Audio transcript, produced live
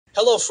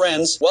Hello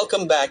friends,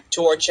 welcome back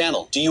to our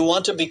channel. Do you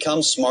want to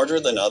become smarter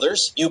than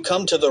others? You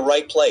come to the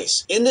right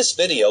place. In this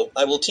video,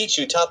 I will teach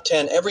you top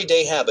 10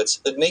 everyday habits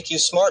that make you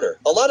smarter.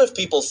 A lot of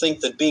people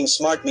think that being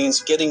smart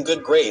means getting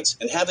good grades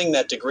and having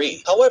that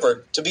degree.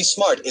 However, to be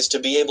smart is to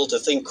be able to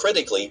think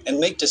critically and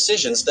make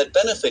decisions that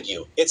benefit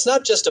you. It's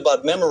not just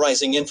about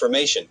memorizing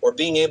information or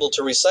being able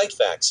to recite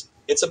facts.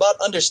 It's about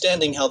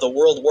understanding how the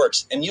world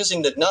works and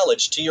using that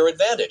knowledge to your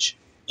advantage.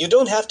 You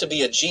don't have to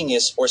be a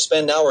genius or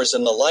spend hours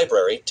in the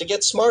library to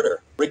get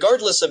smarter.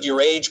 Regardless of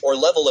your age or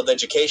level of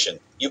education,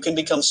 you can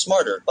become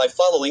smarter by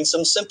following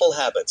some simple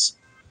habits.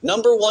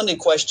 Number 1 in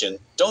question,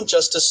 don't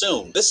just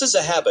assume. This is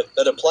a habit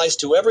that applies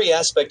to every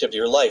aspect of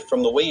your life,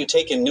 from the way you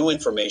take in new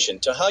information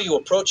to how you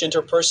approach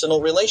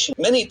interpersonal relations.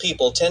 Many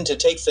people tend to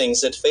take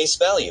things at face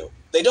value.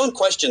 They don't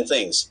question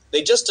things.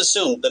 They just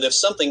assume that if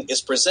something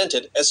is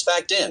presented as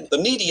fact in the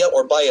media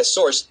or by a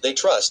source they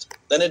trust,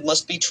 then it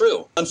must be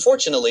true.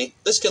 Unfortunately,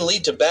 this can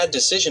lead to bad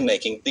decision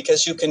making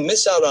because you can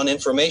miss out on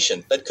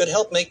information that could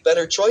help make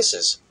better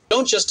choices.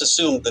 Don't just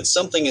assume that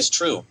something is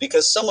true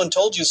because someone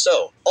told you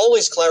so.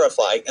 Always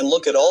clarify and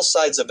look at all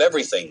sides of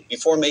everything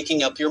before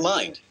making up your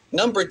mind.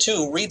 Number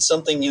 2, read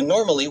something you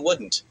normally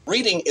wouldn't.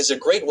 Reading is a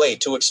great way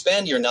to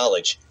expand your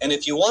knowledge, and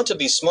if you want to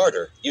be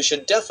smarter, you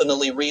should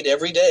definitely read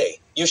every day.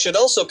 You should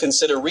also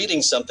consider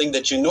reading something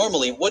that you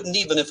normally wouldn't,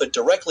 even if it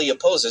directly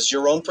opposes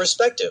your own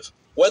perspective.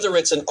 Whether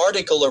it's an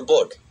article or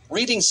book,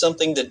 reading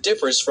something that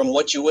differs from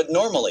what you would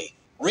normally.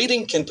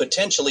 Reading can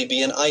potentially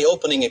be an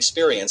eye-opening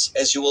experience,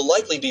 as you will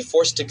likely be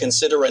forced to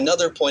consider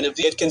another point of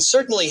view. It can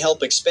certainly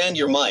help expand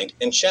your mind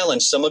and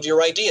challenge some of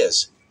your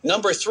ideas.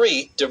 Number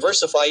 3,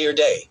 diversify your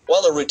day.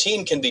 While a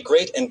routine can be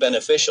great and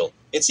beneficial,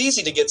 it's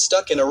easy to get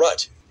stuck in a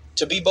rut.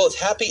 To be both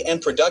happy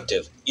and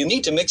productive, you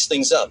need to mix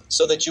things up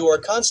so that you are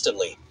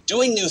constantly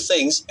doing new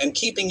things and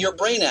keeping your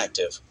brain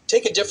active.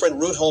 Take a different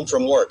route home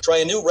from work, try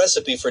a new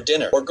recipe for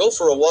dinner, or go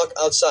for a walk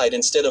outside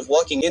instead of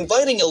walking.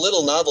 Inviting a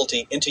little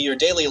novelty into your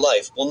daily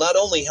life will not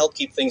only help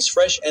keep things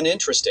fresh and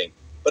interesting,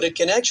 but it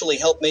can actually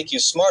help make you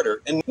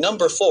smarter. And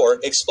number 4,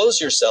 expose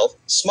yourself.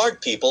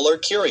 Smart people are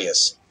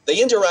curious. They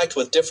interact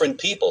with different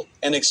people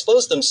and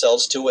expose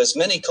themselves to as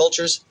many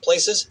cultures,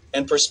 places,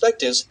 and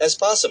perspectives as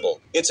possible.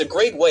 It's a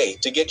great way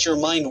to get your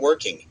mind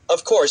working.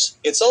 Of course,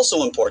 it's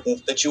also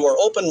important that you are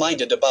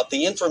open-minded about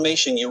the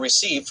information you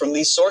receive from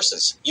these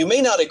sources. You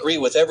may not agree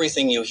with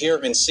everything you hear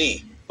and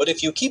see, but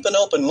if you keep an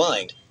open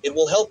mind, it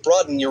will help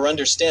broaden your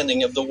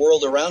understanding of the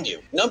world around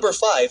you. Number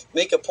 5,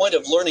 make a point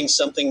of learning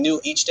something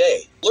new each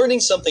day. Learning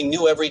something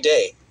new every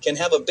day can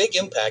have a big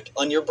impact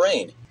on your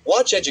brain.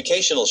 Watch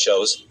educational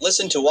shows,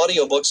 listen to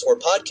audiobooks or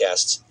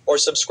podcasts, or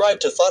subscribe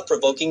to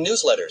thought-provoking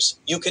newsletters.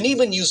 You can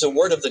even use a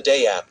Word of the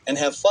Day app and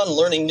have fun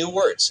learning new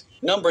words.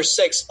 Number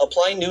 6,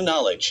 apply new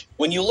knowledge.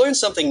 When you learn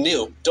something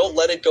new, don't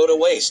let it go to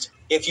waste.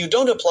 If you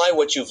don't apply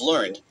what you've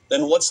learned,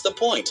 then what's the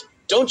point?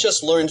 Don't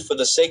just learn for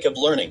the sake of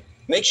learning.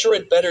 Make sure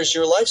it betters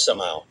your life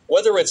somehow.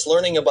 Whether it's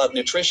learning about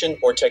nutrition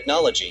or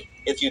technology,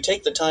 if you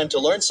take the time to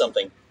learn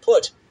something,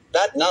 put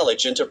that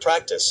knowledge into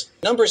practice.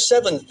 Number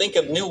 7, think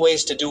of new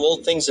ways to do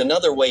old things.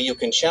 Another way you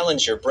can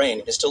challenge your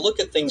brain is to look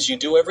at things you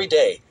do every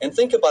day and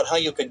think about how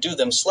you could do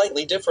them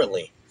slightly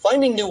differently.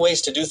 Finding new ways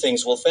to do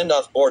things will fend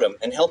off boredom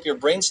and help your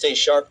brain stay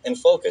sharp and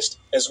focused,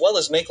 as well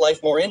as make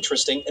life more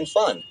interesting and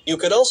fun. You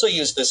could also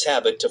use this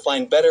habit to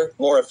find better,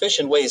 more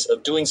efficient ways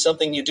of doing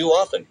something you do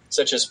often,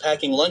 such as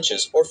packing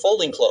lunches or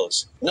folding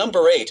clothes.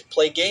 Number 8,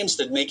 play games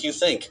that make you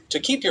think. To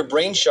keep your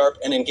brain sharp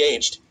and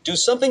engaged, do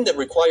something that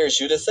requires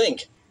you to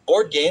think.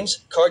 Board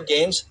games, card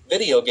games,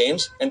 video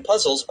games, and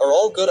puzzles are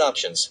all good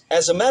options.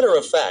 As a matter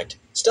of fact,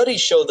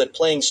 studies show that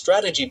playing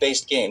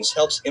strategy-based games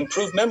helps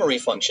improve memory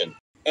function.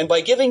 And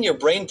by giving your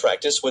brain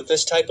practice with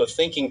this type of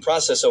thinking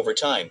process over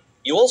time,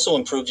 you also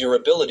improve your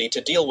ability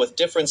to deal with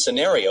different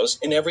scenarios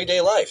in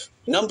everyday life.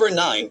 Number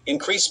 9,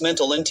 increase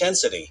mental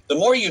intensity. The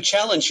more you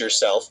challenge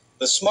yourself,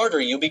 the smarter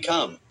you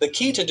become. The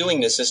key to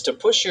doing this is to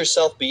push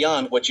yourself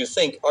beyond what you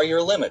think are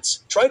your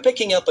limits. Try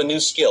picking up a new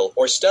skill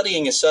or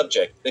studying a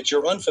subject that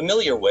you're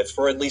unfamiliar with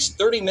for at least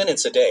 30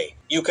 minutes a day.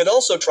 You could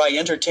also try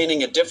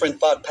entertaining a different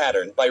thought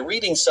pattern by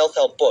reading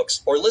self-help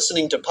books or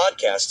listening to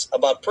podcasts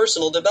about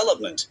personal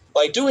development.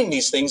 By doing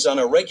these things on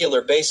a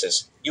regular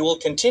basis, you will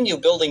continue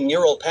building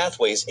neural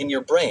pathways in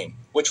your brain,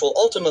 which will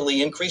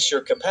ultimately increase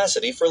your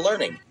capacity for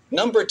learning.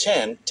 Number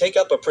 10, take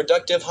up a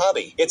productive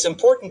hobby. It's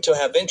important to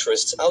have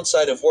interests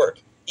outside of work,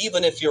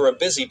 even if you're a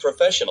busy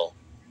professional.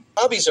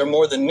 Hobbies are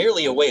more than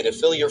merely a way to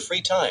fill your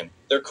free time.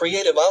 They're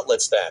creative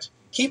outlets that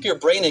keep your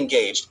brain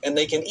engaged, and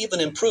they can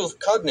even improve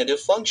cognitive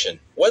function.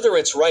 Whether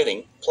it's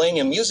writing, playing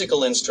a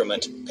musical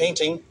instrument,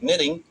 painting,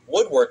 knitting,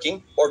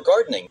 woodworking, or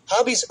gardening,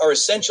 hobbies are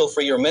essential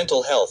for your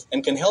mental health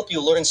and can help you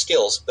learn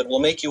skills that will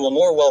make you a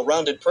more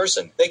well-rounded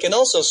person. They can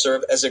also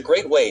serve as a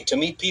great way to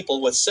meet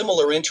people with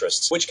similar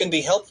interests, which can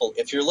be helpful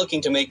if you're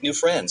looking to make new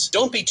friends.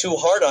 Don't be too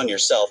hard on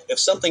yourself if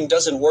something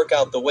doesn't work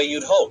out the way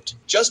you'd hoped.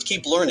 Just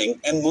keep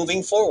learning and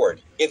moving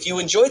forward. If you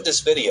enjoyed this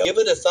video, give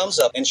it a thumbs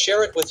up and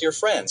share it with your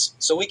friends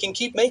so we can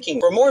keep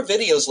making. For more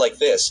videos like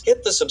this,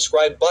 hit the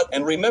subscribe button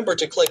and remember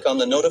to click on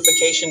the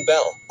notification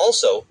bell.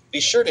 Also, be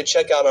sure to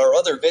check out our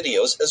other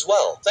videos as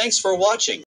well. Thanks for watching.